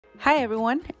Hi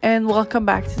everyone and welcome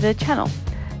back to the channel.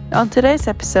 On today's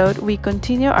episode, we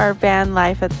continue our van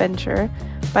life adventure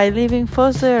by leaving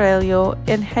Foz do Aurelio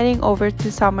and heading over to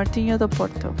São Martinho do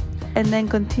Porto, and then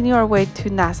continue our way to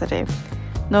Nazare,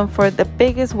 known for the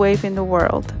biggest wave in the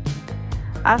world.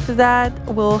 After that,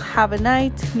 we'll have a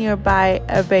night nearby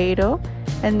Aveiro,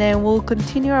 and then we'll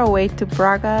continue our way to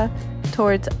Braga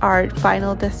towards our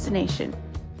final destination.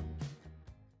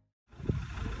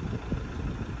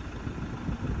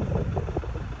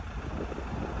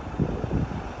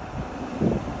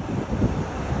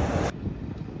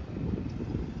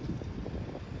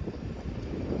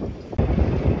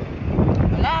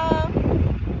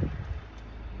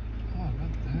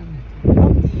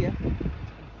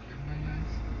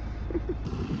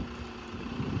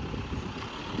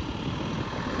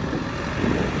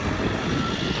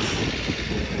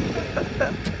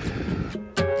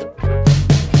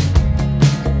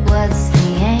 What's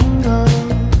the angle?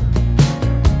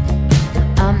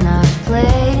 I'm not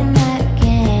playing that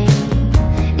game.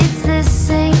 It's the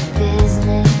same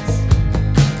business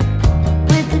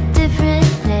with a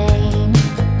different name.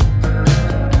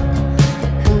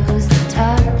 Who's the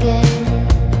target?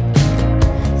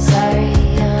 Sorry,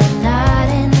 I'm not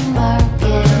in the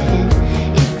market.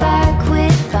 If I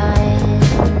quit buying,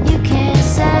 you can't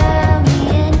sell me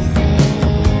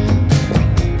anything.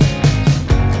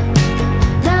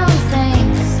 No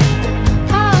thanks,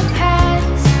 I'll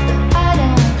pass. I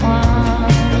don't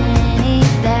want any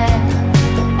of that.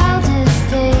 I'll just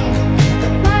take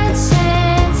my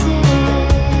chances.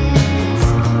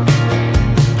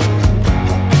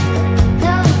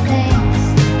 No thanks,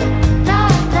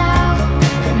 not now.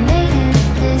 I made it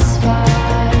this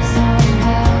far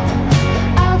somehow.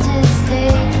 I'll just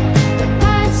take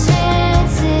my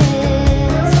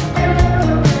chances.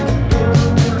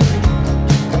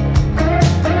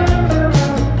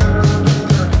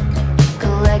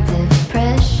 Collective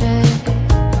pressure.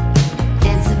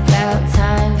 It's about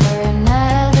time for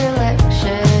another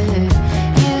lecture.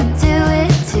 You do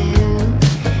it too,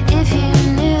 if you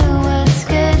knew what's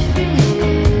good for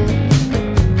you.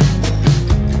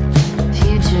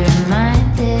 Future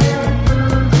minded.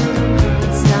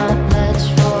 It's not much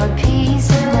for peace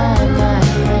of mind, my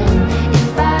friend.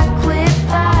 If I quit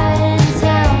buying,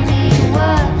 tell me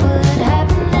what would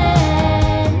happen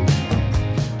then.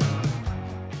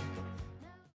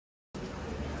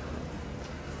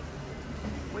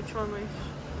 Which one?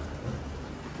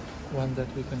 One that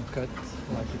we can cut,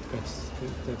 like it cuts,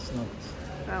 that's not,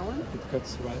 That one? it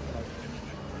cuts right, like,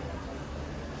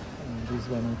 and this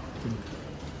one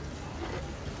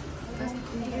I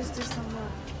think, Use this one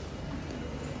more.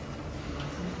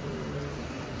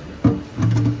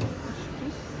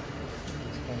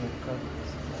 this one will cut,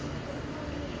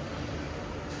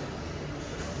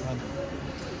 one,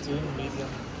 two, medium,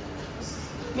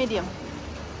 Medium.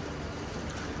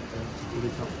 put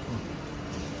it up.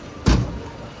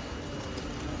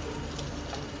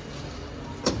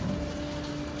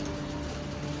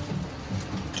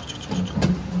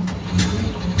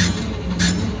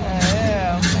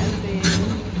 Oh, fancy.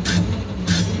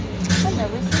 I've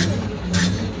never seen it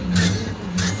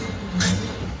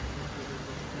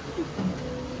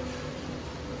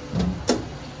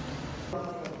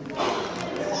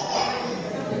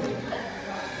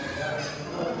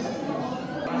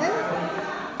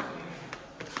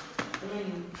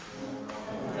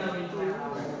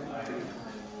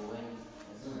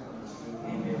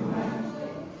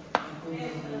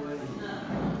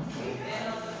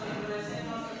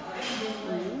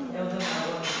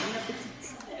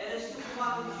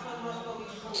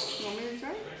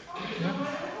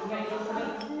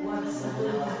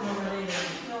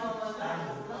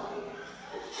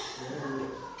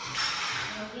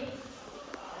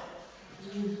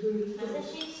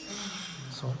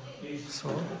So,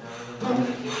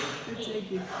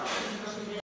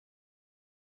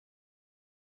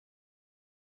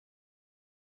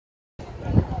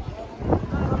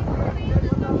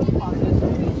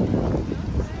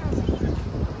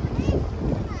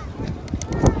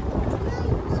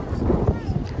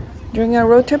 During our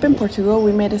road trip in Portugal,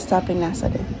 we made a stop in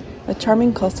Nazare, a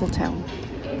charming coastal town.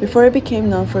 Before it became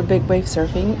known for big wave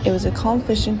surfing, it was a calm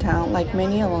fishing town like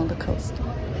many along the coast.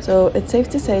 So it's safe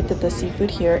to say that the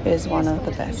seafood here is one of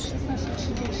the best.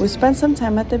 We spent some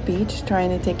time at the beach trying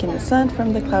to take in the sun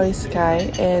from the cloudy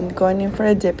sky and going in for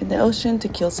a dip in the ocean to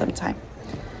kill some time.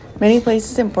 Many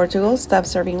places in Portugal stopped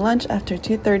serving lunch after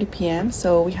 2:30 p.m.,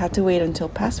 so we had to wait until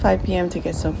past 5 p.m. to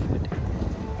get some food.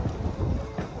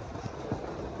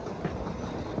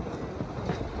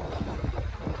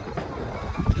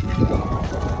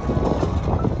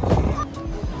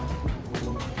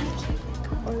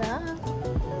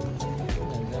 Hola.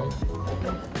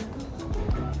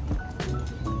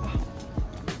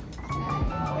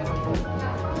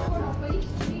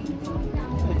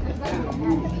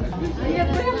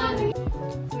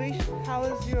 Luis, how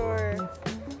was your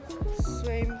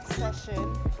swim session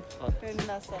in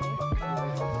Nazare?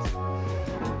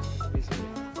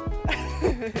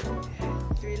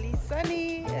 It's really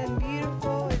sunny and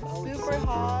beautiful. It's super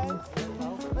hot.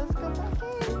 Let's go back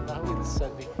in. Now it's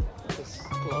sunny. It's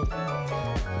cloudy.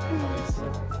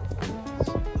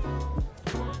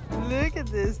 Look at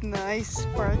this nice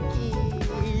sparky.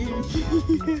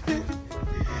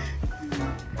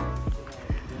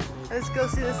 Let's go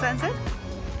see the sunset.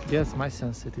 Yes, my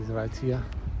sunset is right here.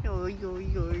 Oy, oy,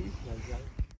 oy.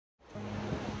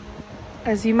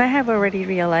 As you might have already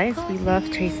realized, we love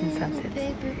chasing sunsets.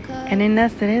 And in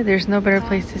Nazare, there's no better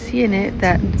place to see in it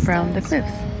than from the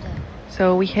cliffs.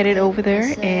 So we headed over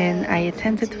there and I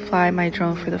attempted to fly my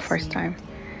drone for the first time.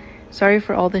 Sorry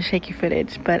for all the shaky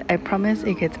footage, but I promise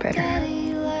it gets better.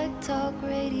 Daddy liked talk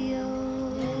radio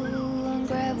on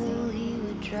gravel. He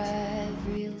would drive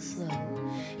real slow.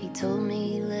 He told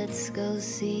me, let's go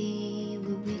see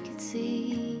what we could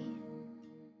see.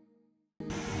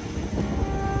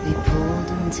 We pulled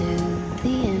into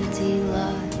the empty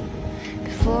lot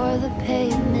before the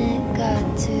pavement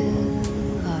got too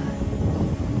hot.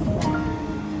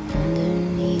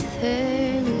 Underneath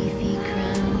her leafy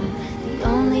crown, the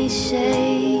only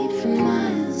shade for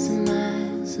miles and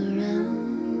miles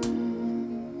around.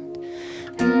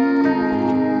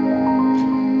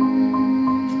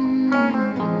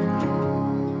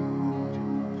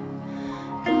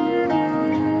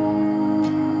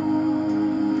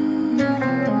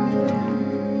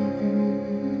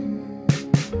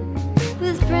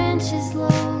 With branches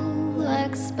low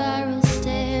like spiral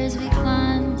stairs, we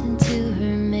climbed into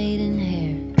her maiden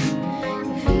hair.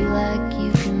 You feel like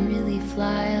you can really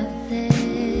fly up there.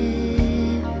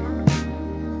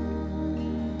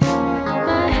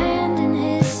 My hand in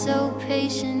his so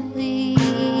patiently,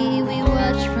 we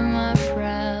watch from our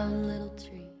proud little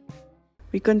tree.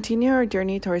 We continue our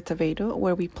journey towards Aveiro,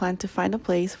 where we plan to find a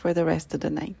place for the rest of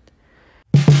the night.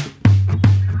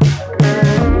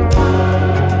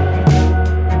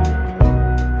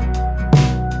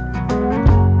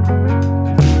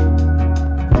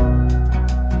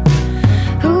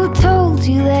 Who told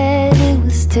you that it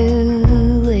was too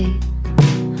late?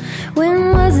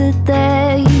 When was it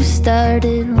that you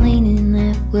started leaning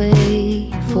that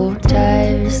way? 4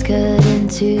 tires cut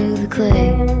into the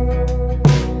clay.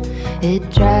 It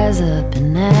dries up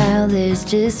and now there's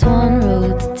just one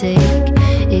road to take.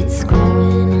 It's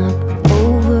growing up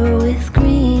over with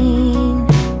green.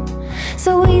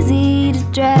 So easy to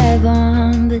drive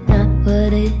on, but not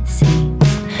what it seems.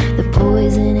 The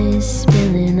poison is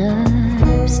spilling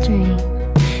upstream,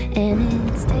 and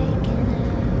it's taking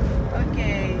out.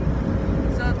 Okay,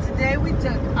 so today we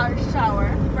took our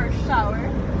first shower.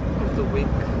 Of the week.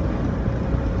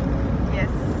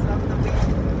 Yes, of the week.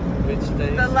 Which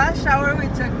day? The last shower we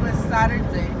took was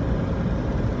Saturday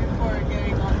before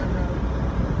getting on the road.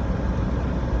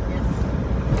 Yes.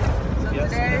 So Yes,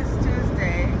 today is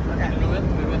Tuesday. That means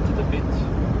We went to the beach.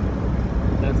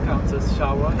 That counts as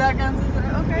shower. that counts as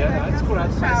okay. Yeah, that I counts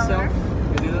scrubbed as shower. myself.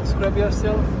 You didn't scrub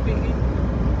yourself, Piggy?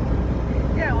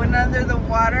 Yeah, I went under the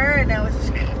water and I was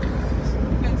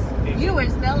just. You were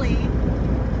smelly.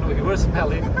 Oh, you were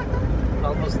smelling.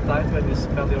 Almost died when you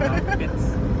smelled your armpits.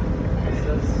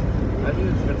 I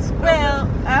didn't even smell Well,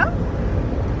 them. oh?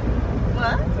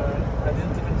 What? I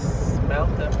didn't even smell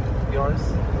them. Yours.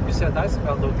 You said I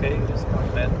smelled okay. You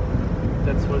smelled bad.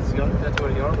 That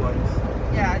were your words.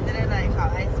 Yeah, I didn't like how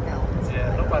I smelled.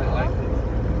 Yeah, nobody liked it.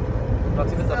 Not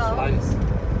even the So- flies.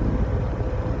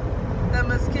 The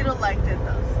mosquito liked it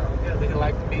though, so. Yeah, they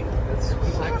liked me. That's who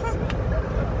liked it.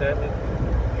 God damn it.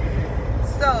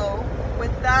 So,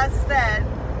 with that said,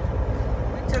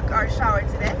 we took our shower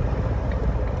today.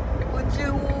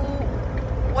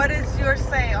 What is your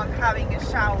say on having a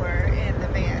shower in the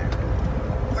van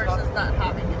versus not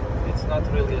having it? It's not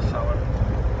really a shower.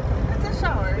 It's a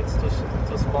shower. It's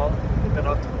too small. You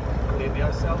cannot clean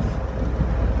yourself.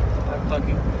 I'm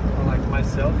talking like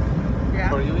myself. Yeah.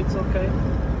 For you it's okay.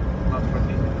 Not for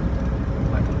me.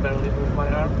 I can barely move my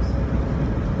arms.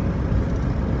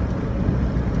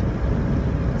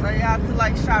 So you have to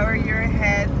like shower your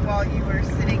head while you were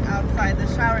sitting outside the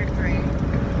shower drain.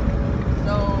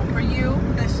 So for you,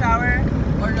 the shower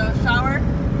or no shower?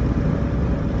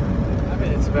 I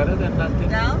mean, it's better than nothing.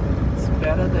 Down? It's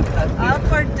better than nothing.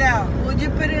 Up or down? Would you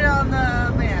put it on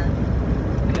the van?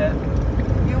 Yeah,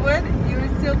 You would? You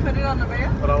would still put it on the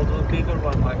van? but I'll do a bigger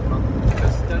one like one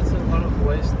because there's a lot of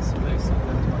waste space in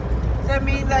that one. So I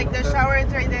mean, like the shower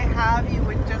tray they have, you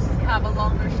would just have a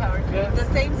longer shower tray. Yeah. The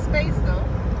same space though.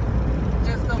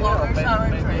 Just a longer shower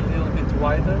maybe tray. a little bit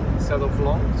wider instead of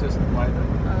long, just wider.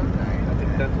 Okay. I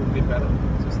think that would be better.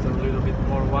 Just a little bit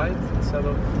more wide instead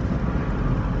of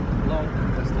long,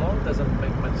 because long doesn't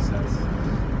make much sense.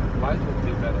 Wide would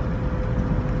be better.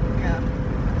 Yeah.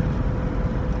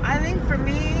 I think for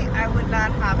me, I would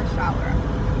not have a shower.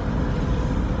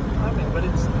 I mean, but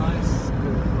it's nice.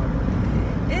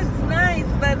 It's nice,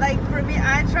 but like for me,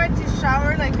 I tried to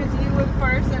shower like because you were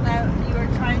first and you were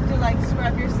trying to like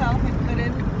scrub yourself and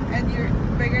couldn't, and you're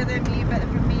bigger than me. But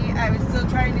for me, I was still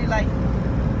trying to like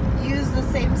use the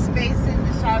same space in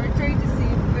the shower tray to see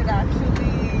if it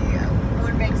actually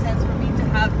would make sense for me to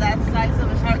have that size of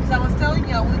a shower. Because I was telling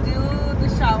you, I would do the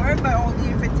shower, but only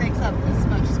if it takes up this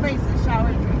much space, the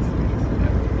shower tray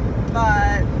space.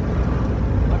 But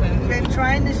been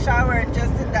trying to shower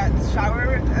just in that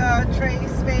shower tray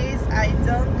space. I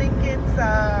don't think it's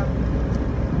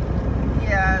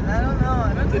yeah, I don't know.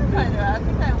 I don't think I do. I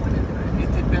think I wouldn't.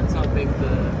 It depends how big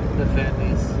the van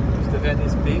is. If the van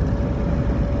is big,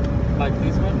 like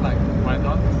this one, like why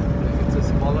not? If it's a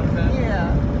smaller van.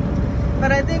 Yeah,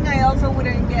 but I think I also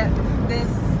wouldn't get this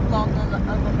long of a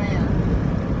van.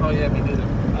 Oh yeah, me neither.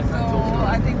 So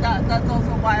I think that's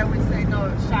also why I would say no,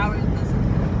 shower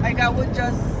doesn't. Like I would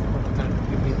just.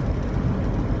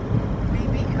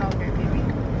 BB? Okay, BB.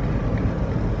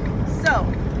 So,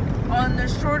 on the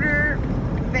shorter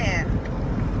van,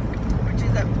 which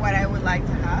is what I would like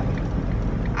to have,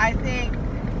 I think,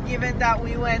 given that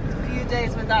we went a few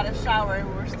days without a shower,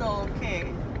 we're still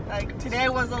okay. Like, today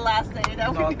was the last day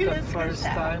that we needed Not the first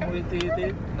time we did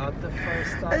it. Not the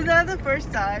first time. It's not the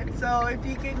first time. So, if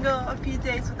you can go a few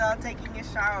days without taking a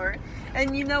shower,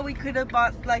 and you know, we could have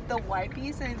bought like the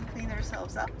wipes and clean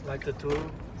ourselves up. Like the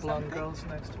two blonde girls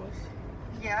next to us.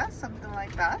 Yeah, something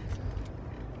like that.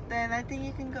 Then I think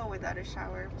you can go without a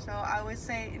shower. So I would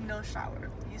say no shower.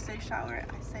 You say shower,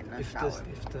 I say no shower.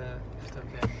 If the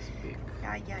van is big.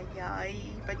 Yeah.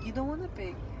 But you don't want a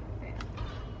big van.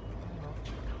 No,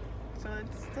 So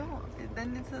it's still,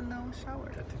 then it's a no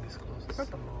shower. that thing is closed.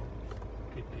 Purple.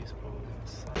 So it is probably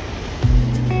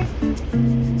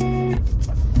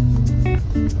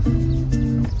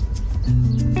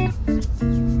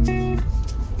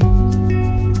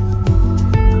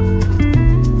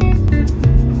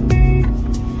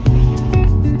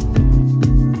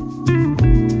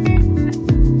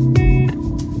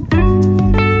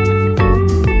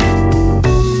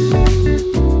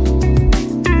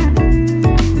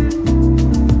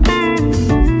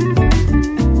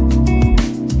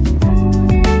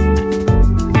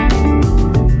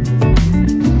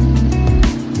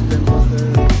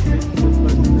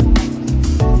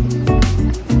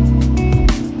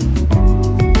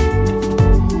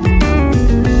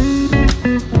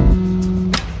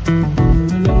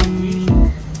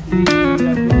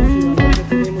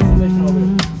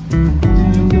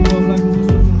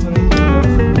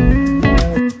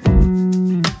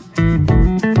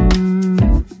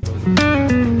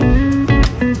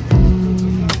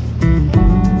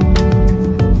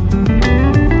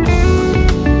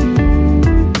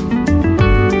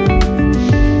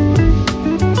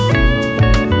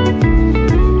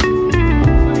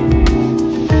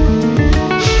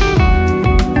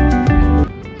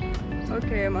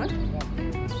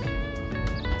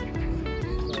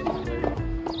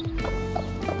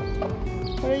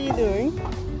What are you doing?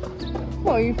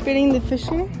 Oh, you're feeding the fish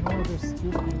here? No, they're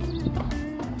stupid.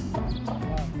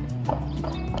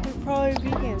 They're probably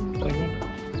vegan.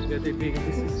 Yeah, they're vegan.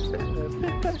 This is the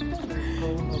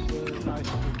cone of the ice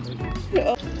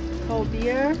cream. Cold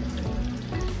beer,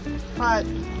 hot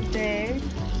day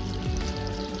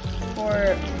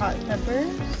for hot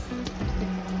peppers,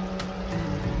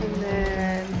 and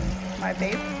then my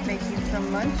babe making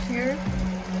some lunch here.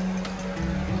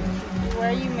 What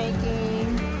are you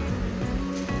making?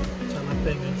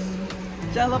 Jalapenos.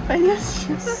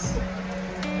 Jalapenos.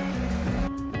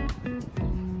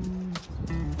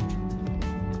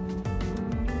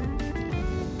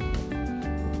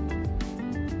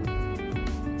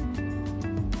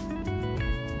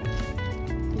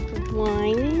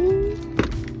 Whining.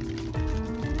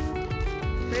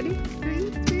 Ready? Ready?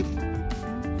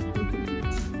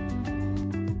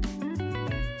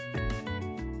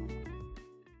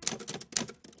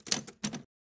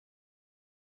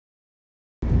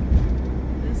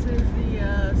 This is the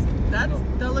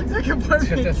that looks like a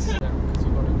barbecue. That's, yeah, 'cause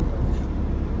you gotta do that.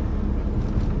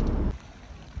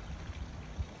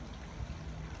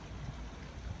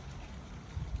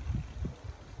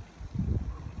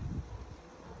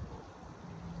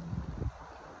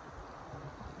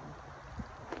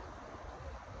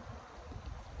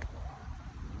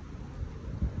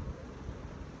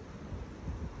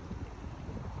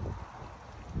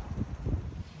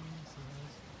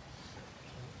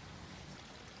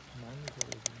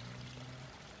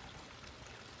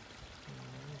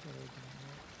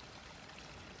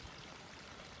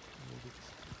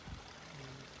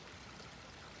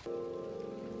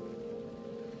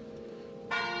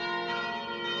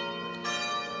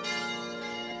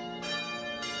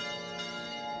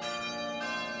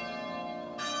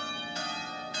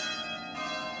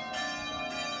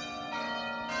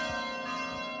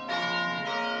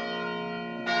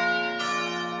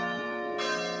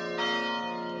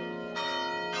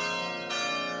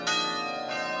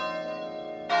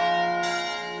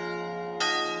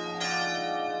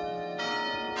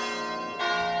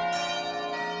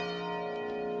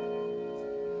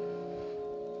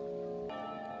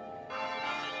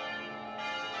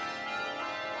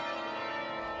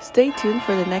 Stay tuned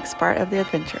for the next part of the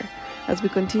adventure as we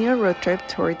continue our road trip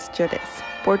towards Jerez,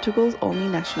 Portugal's only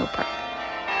national park.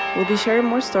 We'll be sharing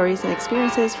more stories and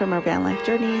experiences from our van life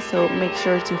journey, so make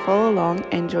sure to follow along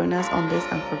and join us on this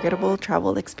unforgettable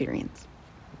travel experience.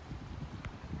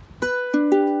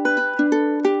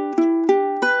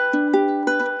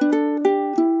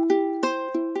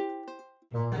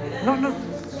 No,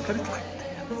 cut it like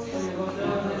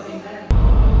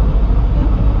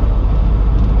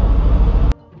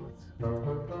Oh,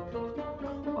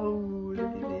 look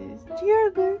at this.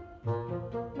 Diego!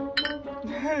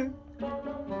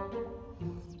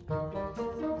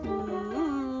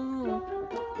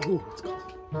 Oh, it's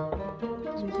cold.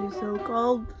 This is so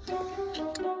cold.